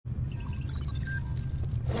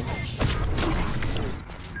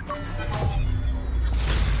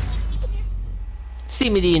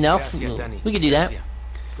proximity enough. We can do that.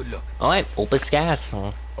 Good luck. Alright, open skies.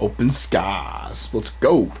 Open skies. Let's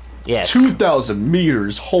go. Yes. 2,000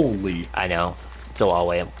 meters. Holy. I know. It's a long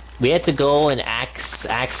way. We have to go and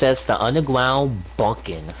access the underground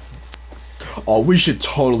bunker. Oh, we should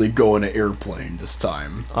totally go in an airplane this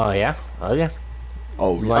time. Oh, yeah? Okay.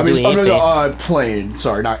 Oh, I mean, plane.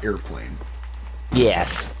 Sorry, not airplane.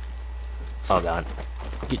 Yes. Oh, God.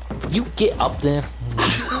 You get up there.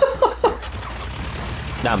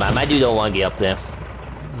 Nah, man, my dude don't want to get up there.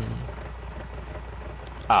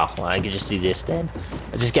 Oh, well, I can just do this then.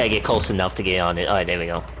 I just gotta get close enough to get on it. Alright, there we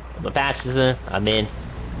go. I'm a passenger. I'm in.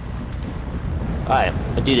 Alright,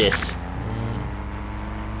 I'll do this.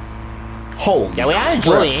 Holy yeah, we haven't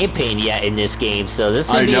joined the airplane yet in this game, so this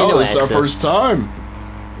will be interesting. I know, interesting. it's our first time.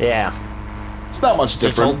 Yeah. It's not much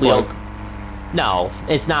different, but... No,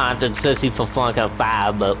 it's not, especially for Fun Cup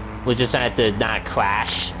 5, but we just have to not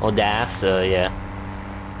crash or die, so yeah.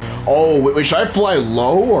 Oh, wait, should I fly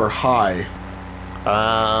low or high?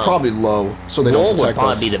 Probably low, so they don't protect us. Low would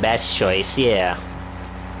probably be the best choice, yeah.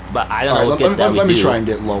 But I don't know what good that would do. Let me try and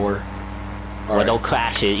get lower. Well, don't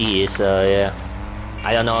crash it either, so yeah.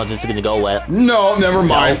 I don't know if this is gonna go well. No, never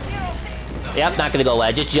mind. No. Yep, not gonna go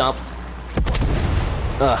well. Just jump.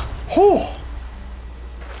 Ugh. Oh.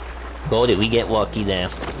 Boy, did we get lucky there.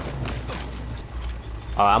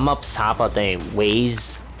 I'm up top of the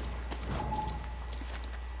ways.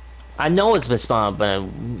 I know it's been spawned, but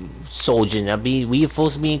soldier. We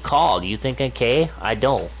supposed to be called. You think okay? I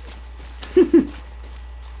don't.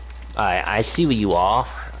 Alright, I see where you are.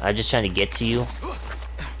 I'm just trying to get to you.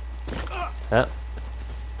 Huh?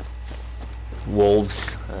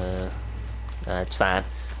 Wolves. That's fine.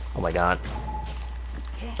 Oh my god.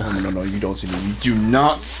 No, you don't see me. You do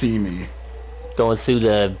not see me. Going through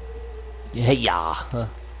the... Hey, yeah.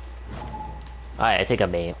 Alright, I think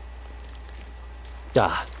I'm in.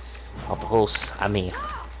 Ah. Off the host. I'm in.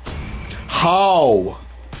 How?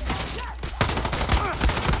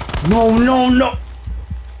 No.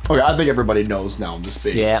 Okay, I think everybody knows now in this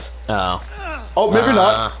base. Yeah. Oh. Oh, maybe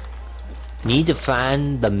not. Need to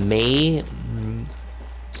find the main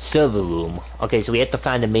server room. Okay, so we have to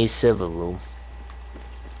find the main server room.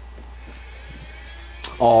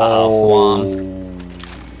 Oh, no.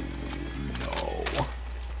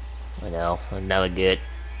 I know, never good.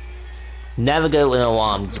 Never good when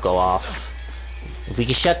alarms go off. If we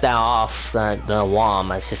can shut that off, the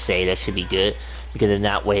alarm, I should say, that should be good. Because in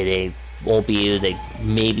that way they won't be able to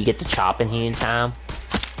maybe get the chop in here in time.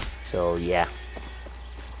 So, yeah.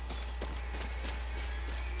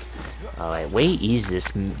 Alright, where is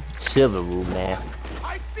this server room, man?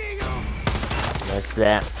 That's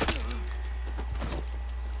that.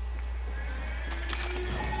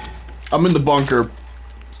 I'm in the bunker.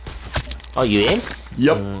 Oh, you in?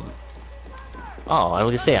 Yep. Oh, I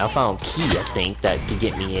was gonna say, I found a key, I think, that could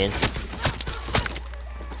get me in.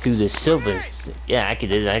 Through the silver... Yeah, I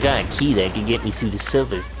got a key that could get me through the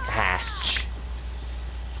silver hatch.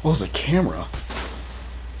 Oh, it's a camera.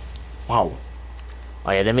 Wow.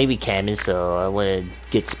 Oh yeah, there may be cameras, so I wanna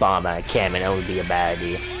get spawned by a camera, that would be a bad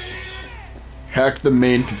idea. Hack the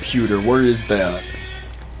main computer, where is that?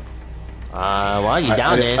 Well, you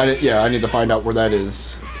down there. Yeah, I need to find out where that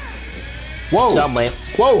is. Whoa! Somewhere.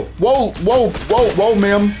 Whoa,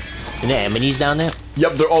 ma'am. And there enemies down there?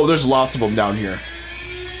 Yep, there's lots of them down here.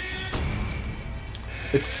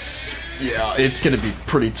 It's gonna be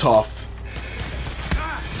pretty tough.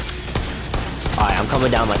 Alright, I'm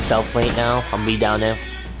coming down myself right now. I'm gonna be down there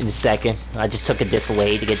in a second. I just took a different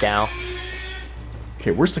way to get down.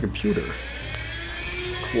 Okay, where's the computer?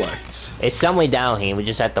 Collect. It's somewhere down here, we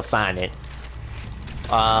just have to find it.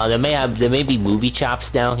 There may be movie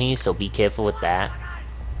chops down here, so be careful with that.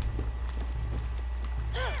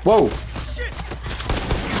 Whoa!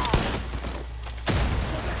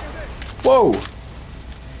 Whoa!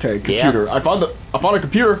 Okay, computer. Yeah. I found a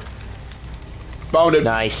computer. Found it.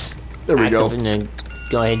 Nice. There we go. And then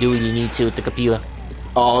go ahead and do what you need to with the computer.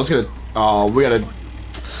 Oh, I was gonna. Oh, we gotta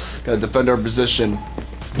defend our position.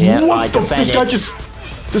 Yeah, what the?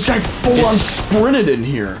 This guy full on sprinted in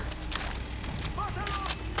here.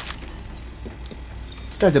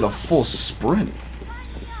 This guy did a full sprint.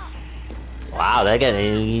 Wow, that guy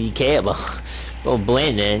didn't even care about. Oh,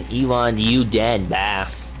 Blendon, Elon, you dead,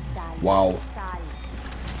 bath. Wow.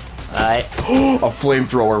 Alright. A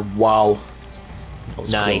flamethrower. Wow.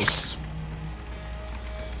 Nice. Close.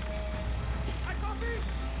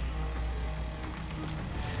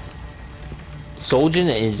 Soldier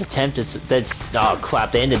is attempted. That's oh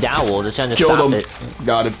crap! They're in the downwall. They're trying to Killed stop him. it.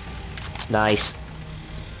 Got it. Nice.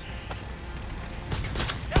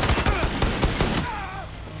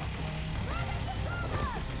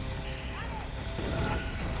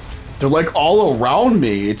 They're like all around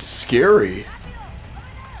me. It's scary.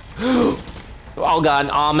 Oh god,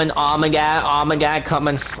 almond guy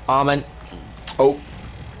coming, almond. Oh,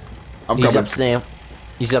 I'm He's coming. upstairs.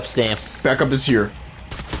 He's upstairs. Backup is here.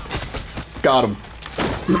 Got him.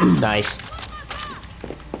 Nice.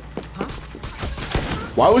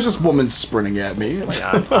 Why was this woman sprinting at me?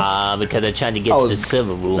 Because they're trying to get to the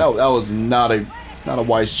silver room. No, that was not a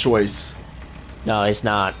wise choice. No, it's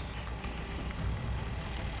not.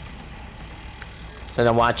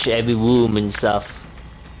 Gonna watch every room and stuff.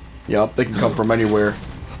 Yep, they can come from anywhere.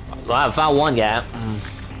 Well, I found one guy.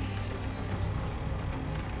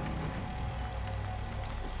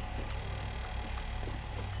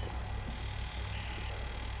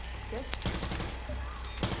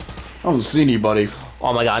 I don't see anybody.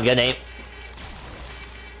 Oh my god, good name.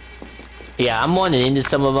 Yeah, I'm running into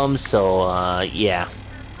some of them, so, yeah.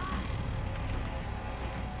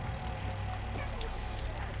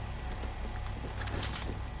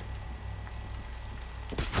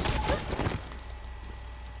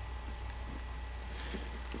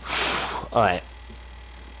 Alright.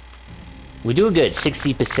 We're doing good,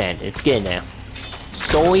 60%. It's getting there.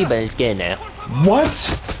 Slowly, but it's getting there. What?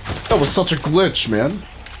 That was such a glitch, man.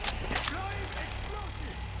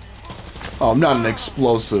 Oh, I'm not an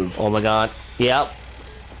explosive. Oh my god. Yep.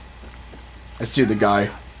 I see the guy.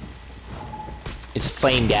 It's a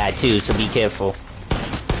flame guy too, so be careful.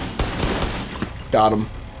 Got him.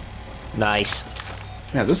 Nice.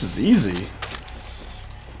 Man, this is easy.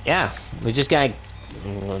 Yeah, we just gotta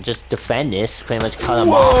just defend this, pretty much cut him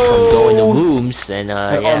off from going to rooms, and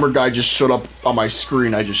That yeah. armor guy just showed up on my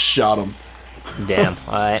screen. I just shot him. Damn.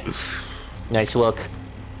 Alright. Nice look.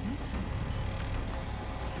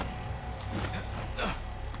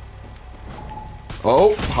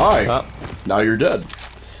 Oh, hi. Oh. Now you're dead.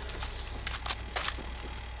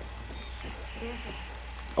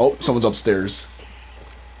 Oh, someone's upstairs.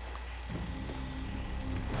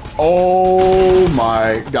 Oh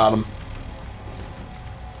my, got him.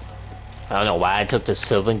 I don't know why I took the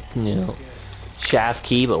silver, shaft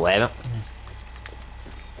key, but whatever.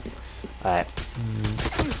 Alright.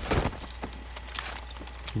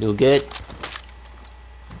 Do good.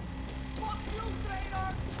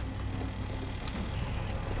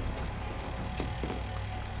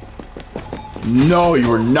 No, you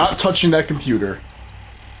were not touching that computer.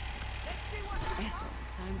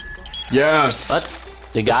 Yes. What?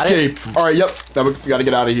 They got Escape. it? Alright, yep. Now we gotta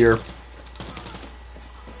get out of here.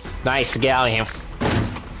 Nice, get out of here.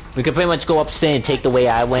 We could pretty much go upstairs and take the way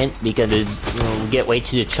I went, because it, we get way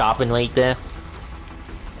to the chopping right there.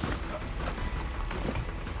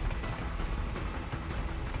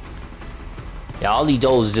 Yeah, all these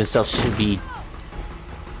doors and stuff should be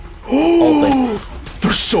open.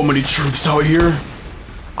 There's so many troops out here.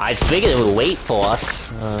 I figured it would wait for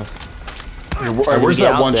us. Alright, where's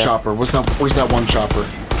that one chopper? Where's that one chopper?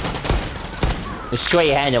 It's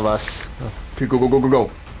straight ahead of us. Okay, go, go, go, go,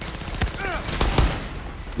 go.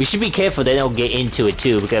 We should be careful they don't get into it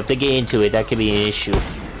too, because if they get into it, that could be an issue.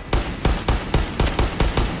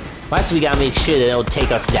 Plus, we gotta make sure they don't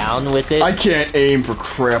take us down with it. I can't aim for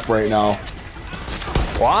crap right now.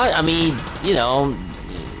 What? I mean,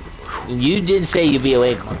 you did say you'd be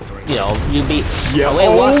awake. You'd be. Yeah.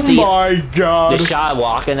 What's My God. The shot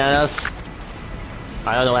walking at us.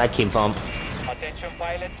 I don't know where that came from. Attention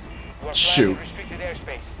pilot. We're Shoot. flying in restricted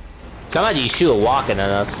airspace. Somebody shoot walking at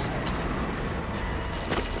us.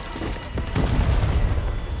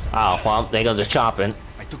 Oh well, they go to chopping.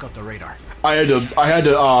 I took out the radar. I had to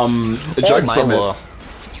eject my from lord.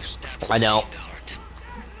 it. I know.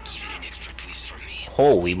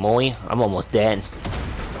 Holy moly, I'm almost dead.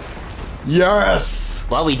 Yes.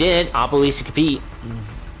 Well, we did. Operations compete.